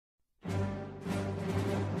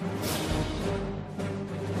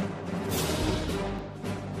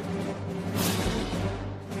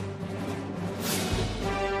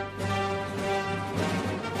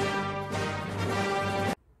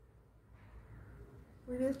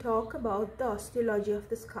we will talk about the osteology of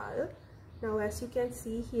the skull. Now, as you can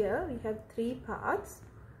see here, we have three parts: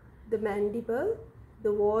 the mandible,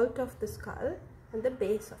 the vault of the skull, and the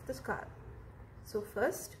base of the skull. So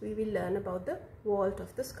first we will learn about the vault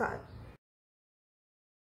of the skull.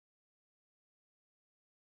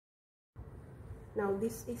 Now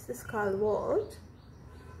this is the skull vault.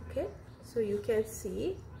 Okay, so you can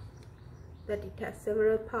see that it has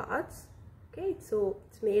several parts. Okay, so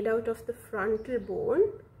it's made out of the frontal bone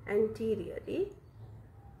anteriorly,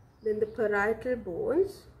 then the parietal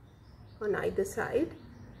bones on either side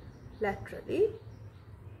laterally,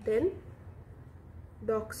 then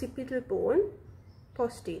the occipital bone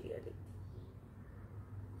posteriorly.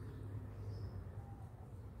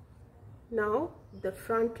 Now the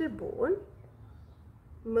frontal bone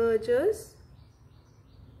merges,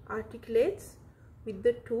 articulates with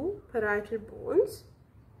the two parietal bones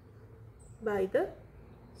by the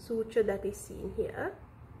suture that is seen here,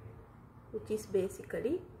 which is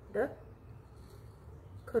basically the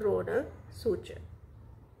coronal suture.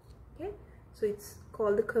 Okay, so it's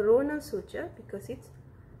called the coronal suture because it's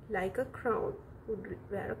like a crown, would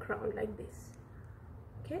wear a crown like this.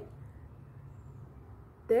 Okay,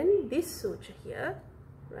 then this suture here,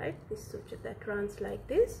 right, this suture that runs like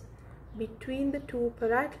this between the two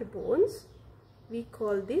parietal bones, we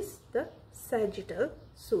call this the sagittal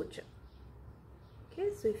suture. Okay,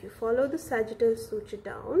 so if you follow the sagittal suture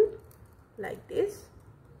down like this,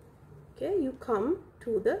 okay, you come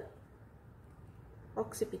to the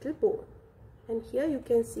occipital bone, and here you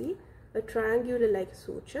can see a triangular like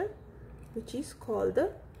suture which is called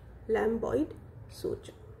the rhomboid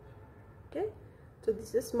suture. Okay, so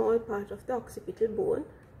this is a small part of the occipital bone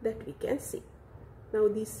that we can see. Now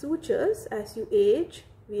these sutures, as you age,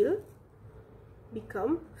 will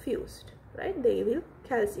become fused, right? They will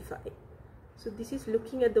calcify. So this is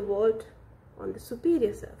looking at the vault on the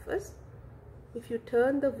superior surface. If you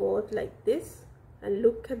turn the vault like this and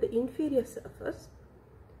look at the inferior surface,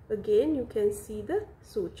 again you can see the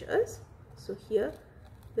sutures. So here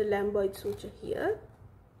the rhomboid suture here,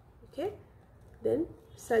 okay, then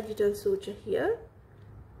sagittal suture here,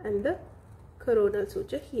 and the coronal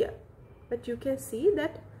suture here. But you can see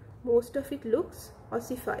that most of it looks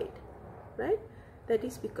ossified, right? That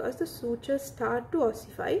is because the sutures start to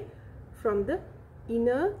ossify from the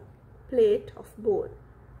inner plate of bone,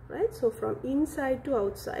 right? So from inside to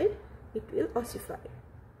outside it will ossify.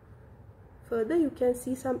 Further, you can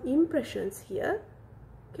see some impressions here,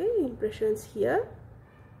 okay, impressions here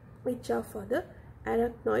which are for the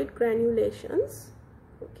arachnoid granulations,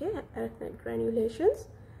 okay, arachnoid granulations,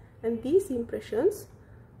 and these impressions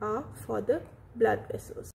are for the blood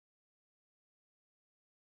vessels.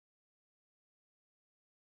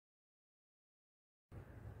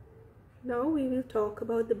 Now we will talk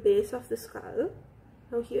about the base of the skull.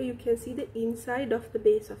 Now here you can see the inside of the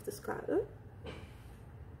base of the skull,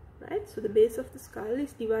 right? So the base of the skull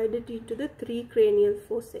is divided into the three cranial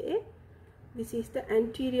fossae. This is the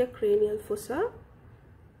anterior cranial fossa,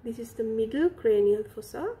 this is the middle cranial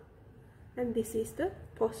fossa, and this is the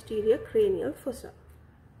posterior cranial fossa.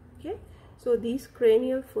 Okay, so these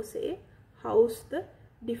cranial fossae house the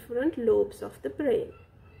different lobes of the brain.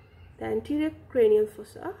 The anterior cranial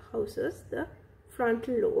fossa houses the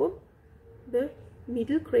frontal lobe, the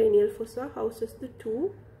middle cranial fossa houses the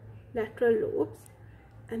two lateral lobes,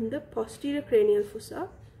 and the posterior cranial fossa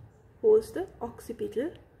holds the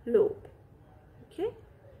occipital lobe. Okay.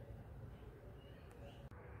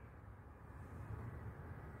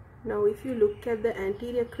 Now if you look at the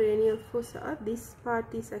anterior cranial fossa, this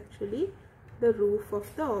part is actually the roof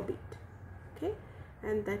of the orbit, okay,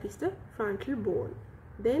 and that is the frontal bone.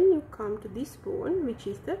 Then you come to this bone, which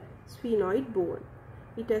is the sphenoid bone.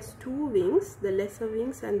 It has two wings, the lesser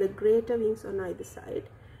wings and the greater wings on either side,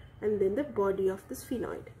 and then the body of the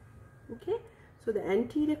sphenoid. Okay, so the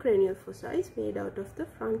anterior cranial fossa is made out of the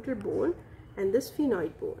frontal bone and the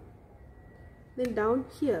sphenoid bone. Then down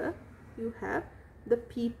here you have the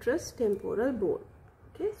Petrous temporal bone.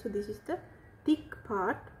 Okay, so this is the thick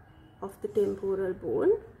part of the temporal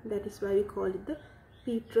bone, that is why we call it the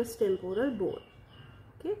Petrous temporal bone.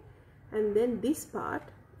 Okay, and then this part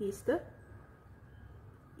is the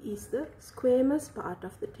squamous part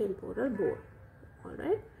of the temporal bone. All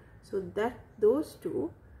right, so that those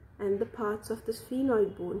two and the parts of the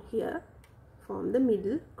sphenoid bone here form the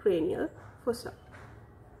middle cranial fossa.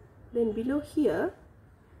 Then below here,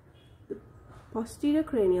 the posterior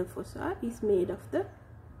cranial fossa is made of the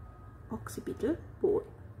occipital bone.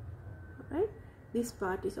 All right, this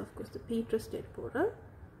part is of course the Petrous temporal.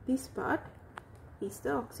 This part is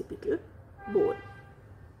the occipital bone.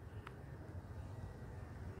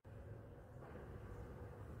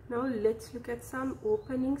 Now let's look at some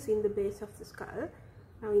openings in the base of the skull.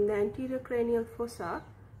 Now in the anterior cranial fossa,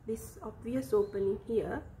 this obvious opening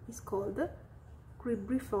here is called the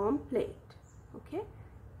cribriform plate.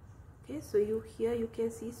 Okay, so here you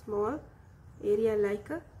can see small area like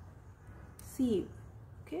a sieve.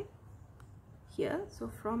 Okay, here, so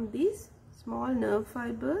from these small nerve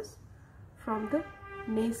fibers from the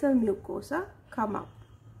nasal mucosa come up.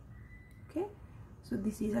 Okay, so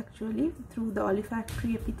this is actually through the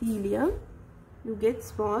olfactory epithelium you get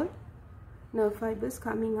small nerve fibers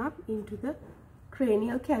coming up into the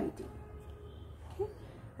cranial cavity. Okay,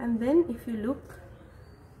 and then if you look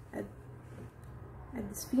at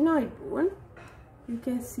the sphenoid bone, you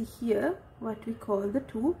can see here what we call the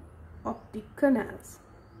two optic canals.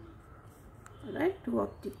 Alright, two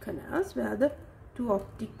optic canals where the two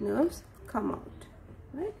optic nerves come out.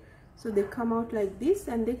 Right, so they come out like this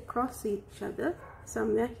and they cross each other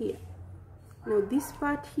somewhere here. Now this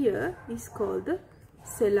part here is called the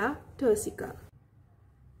sella turcica.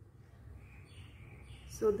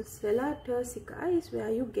 So the sella turcica is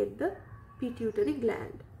where you get the pituitary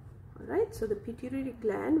gland. Alright, so the pituitary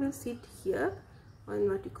gland will sit here on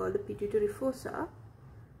what you call the pituitary fossa,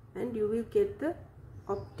 and you will get the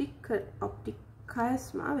optic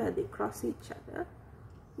chiasma where they cross each other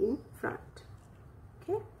in front.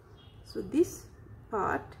 Okay, so this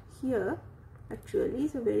part here actually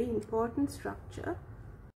is a very important structure.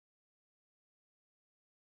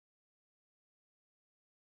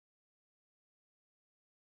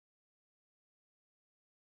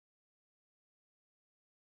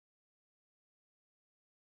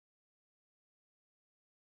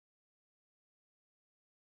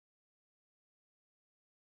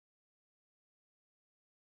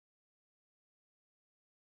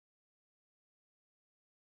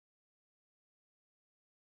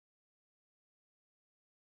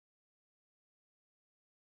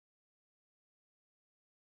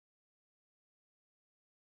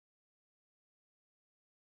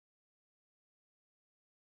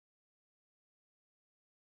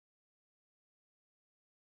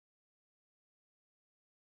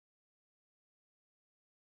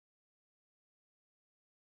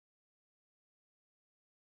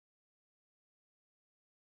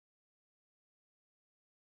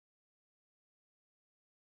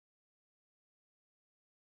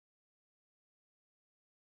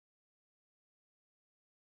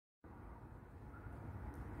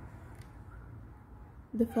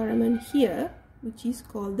 The foramen here, which is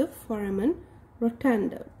called the foramen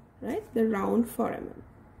rotundum, right, the round foramen.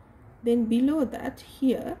 Then below that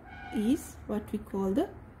here is what we call the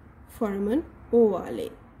foramen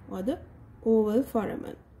ovale or the oval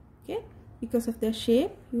foramen. Okay, because of their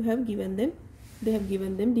shape they have given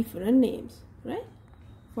them different names, right?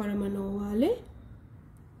 Foramen ovale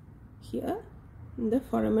here and the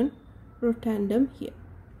foramen rotundum here.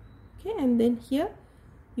 Okay, and then here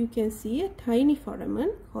you can see a tiny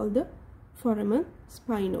foramen called the foramen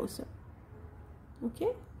spinosum. Okay,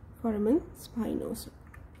 foramen spinosum.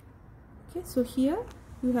 Okay, so here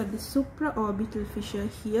you have the supraorbital fissure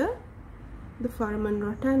here, the foramen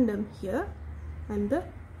rotundum here, and the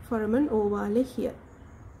foramen ovale here.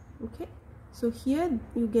 Okay, so here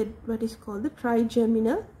you get what is called the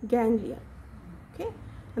trigeminal ganglion. Okay,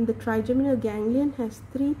 and the trigeminal ganglion has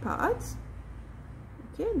three parts.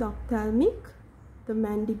 Okay, the ophthalmic, the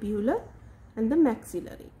mandibular, and the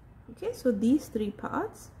maxillary. Okay, so these three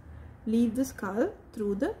parts leave the skull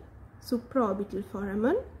through the supraorbital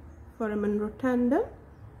foramen, foramen rotundum,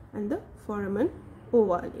 and the foramen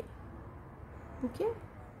ovale. Okay,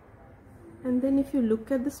 and then if you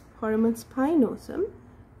look at the foramen spinosum,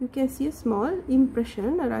 you can see a small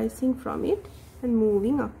impression arising from it and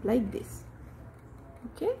moving up like this.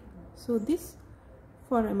 Okay, so this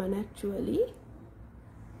foramen actually,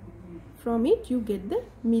 from it you get the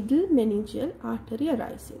middle meningeal artery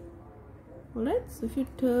arising. Alright, so if you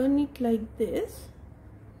turn it like this,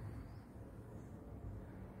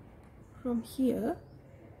 from here,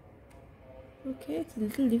 okay, it's a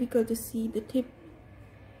little difficult to see the tip.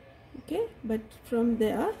 Okay, but from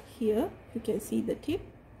there, here you can see the tip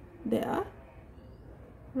there,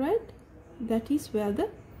 right? That is where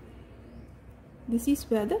this is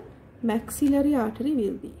where the maxillary artery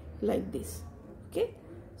will be, like this. Okay,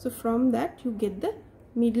 so from that you get the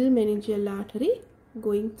middle meningeal artery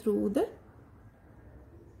going through the,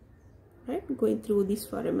 right, going through this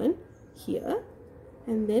foramen here,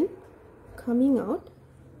 and then coming out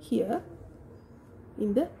here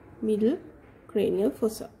in the middle cranial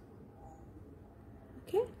fossa.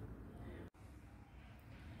 Okay,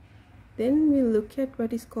 then we'll look at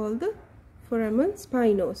what is called the foramen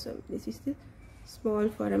spinosum. This is the small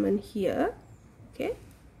foramen here. Okay,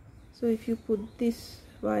 So if you put this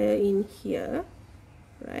wire in here,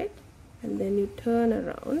 right, and then you turn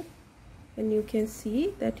around, and you can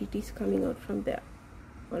see that it is coming out from there.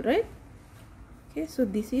 All right. Okay, so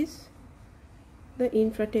this is the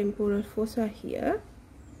infratemporal fossa here.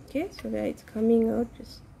 Okay, so where it's coming out,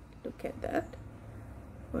 just look at that.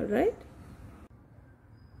 All right.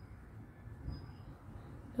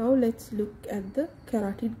 Now let's look at the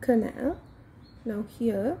carotid canal. Now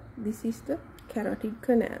here, this is the carotid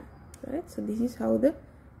canal, right? So this is how the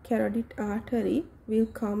carotid artery will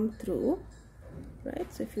come through,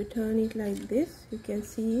 right? So if you turn it like this, you can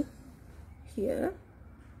see here,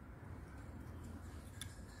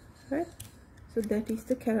 right? So that is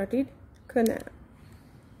the carotid canal.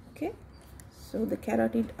 Okay, so the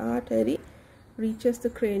carotid artery reaches the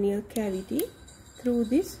cranial cavity through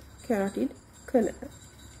this carotid canal.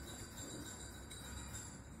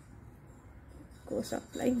 Goes up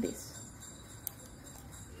like this.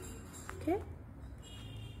 Okay,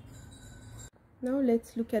 now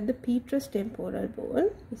let's look at the Petrous temporal bone.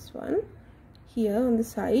 This one here on the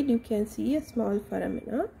side, you can see a small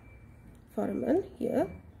foramen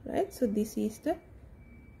here, right? So this is the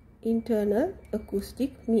internal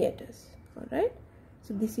acoustic meatus. All right,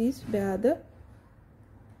 so this is where the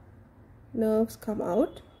nerves come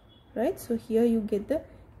out, right? So here you get the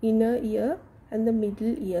inner ear and the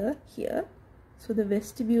middle ear here. So the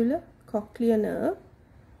vestibular cochlear nerve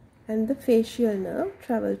and the facial nerve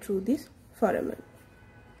travel through this foramen.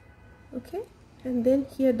 Okay, and then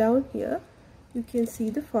here down here you can see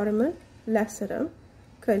the foramen lacerum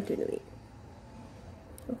continuing.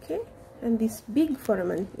 Okay, and this big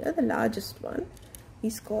foramen here, the largest one,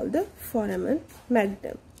 is called the foramen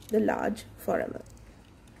magnum, the large foramen.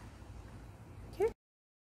 Okay.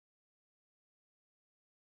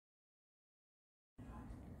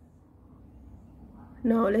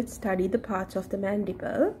 Now let's study the parts of the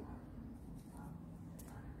mandible.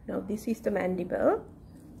 Now this is the mandible.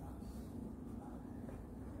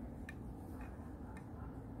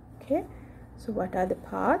 Okay, so what are the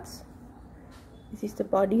parts? This is the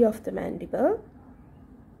body of the mandible.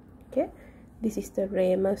 Okay, this is the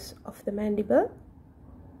ramus of the mandible.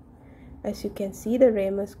 As you can see, the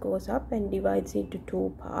ramus goes up and divides into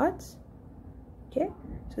two parts. Okay,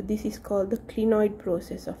 so this is called the clinoid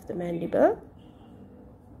process of the mandible.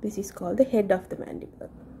 This is called the head of the mandible.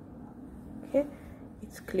 Okay,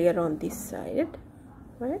 it's clear on this side,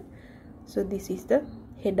 right? So this is the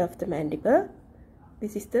head of the mandible.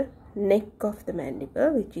 This is the neck of the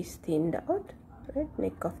mandible, which is thinned out, right?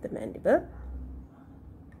 Neck of the mandible.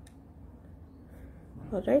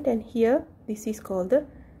 All right, and here this is called the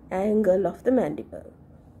angle of the mandible,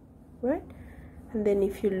 right? And then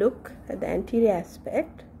if you look at the anterior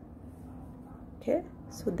aspect, okay,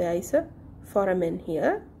 so there is a foramen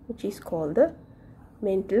here, which is called the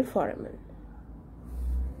mental foramen.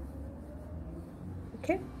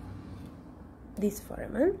 Okay, this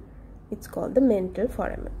foramen, it's called the mental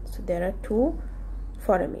foramen. So there are two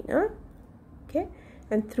foramina. Okay,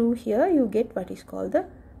 and through here you get what is called the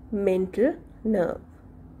mental nerve.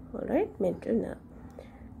 All right, mental nerve.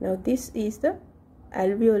 Now this is the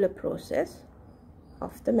alveolar process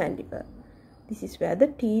of the mandible. This is where the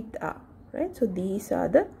teeth are, right? So these are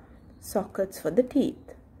the sockets for the teeth.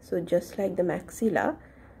 So just like the maxilla,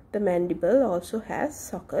 the mandible also has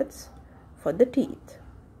sockets for the teeth.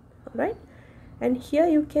 All right, and here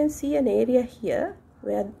you can see an area here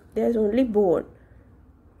where there is only bone.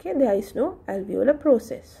 Okay, there is no alveolar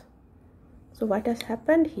process. So what has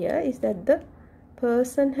happened here is that the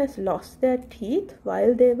person has lost their teeth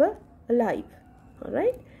while they were alive. All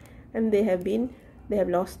right, and they have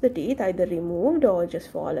lost the teeth, either removed or just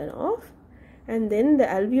fallen off. And then the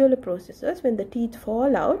alveolar processes, when the teeth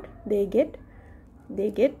fall out, they get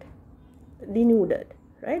denuded,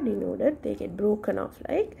 right? Denuded, they get broken off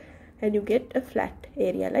like, and you get a flat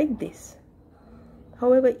area like this.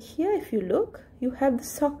 However, here if you look, you have the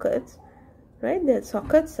sockets, right? The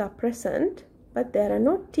sockets are present, but there are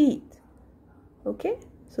no teeth. Okay,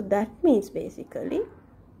 so that means basically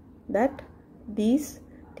that these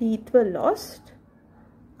teeth were lost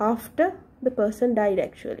after the person died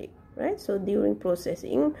actually, right? So during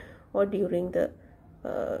processing or during the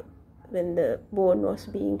when the bone was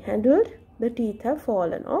being handled, the teeth have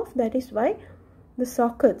fallen off. That is why the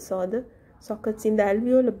sockets or the sockets in the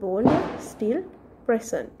alveolar bone are still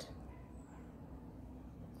present.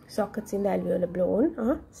 Sockets in the alveolar bone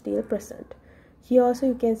are still present. Here also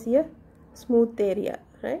you can see a smooth area,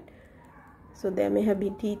 right? So there may have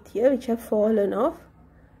been teeth here which have fallen off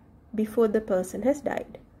before the person has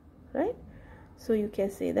died, right? So you can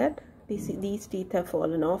say that these teeth have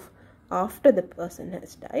fallen off after the person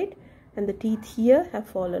has died, and the teeth here have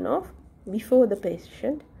fallen off before the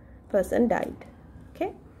person died.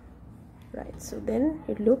 Okay, right, so then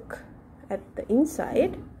you look at the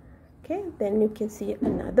inside. Okay, then you can see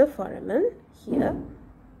another foramen here.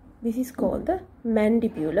 This is called the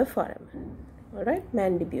mandibular foramen. All right,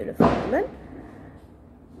 mandibular foramen,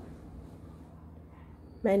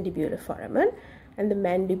 and the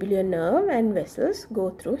mandibular nerve and vessels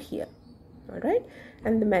go through here. All right,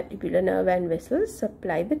 and the mandibular nerve and vessels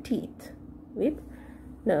supply the teeth with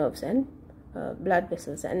nerves, and blood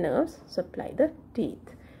vessels and nerves supply the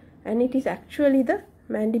teeth. And it is actually the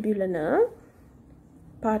mandibular nerve,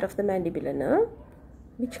 part of the mandibular nerve,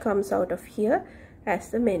 which comes out of here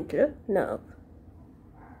as the mental nerve.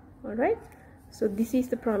 All right, so this is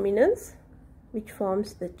the prominence which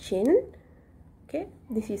forms the chin. Okay,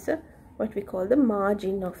 this is what we call the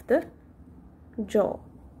margin of the jaw.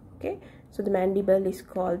 Okay, so the mandible is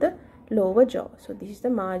called the lower jaw. So this is the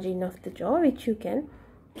margin of the jaw, which you can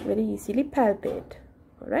very easily palpate.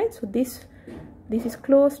 All right, so this is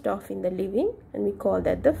closed off in the living, and we call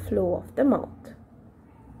that the flow of the mouth.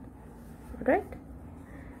 All right,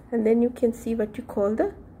 and then you can see what you call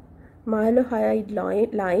the mylohyoid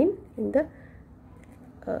line in the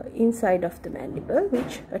inside of the mandible,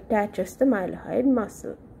 which attaches the mylohyoid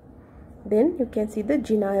muscle. Then you can see the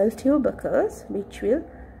genial tubercles, which will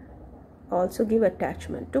also give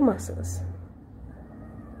attachment to muscles.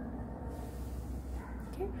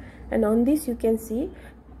 Okay, and on this you can see,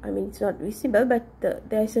 I mean it's not visible, but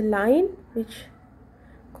there is a line which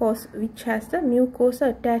has the mucosa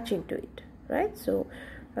attaching to it, right? So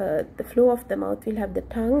the flow of the mouth will have the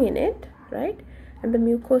tongue in it, right? And the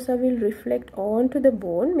mucosa will reflect onto the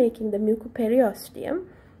bone, making the mucoperiosteum,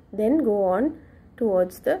 then go on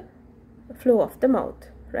towards the flow of the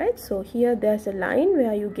mouth, right? So here there's a line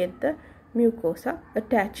where you get the mucosa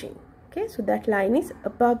attaching. Okay, so that line is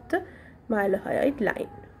above the mylohyoid line.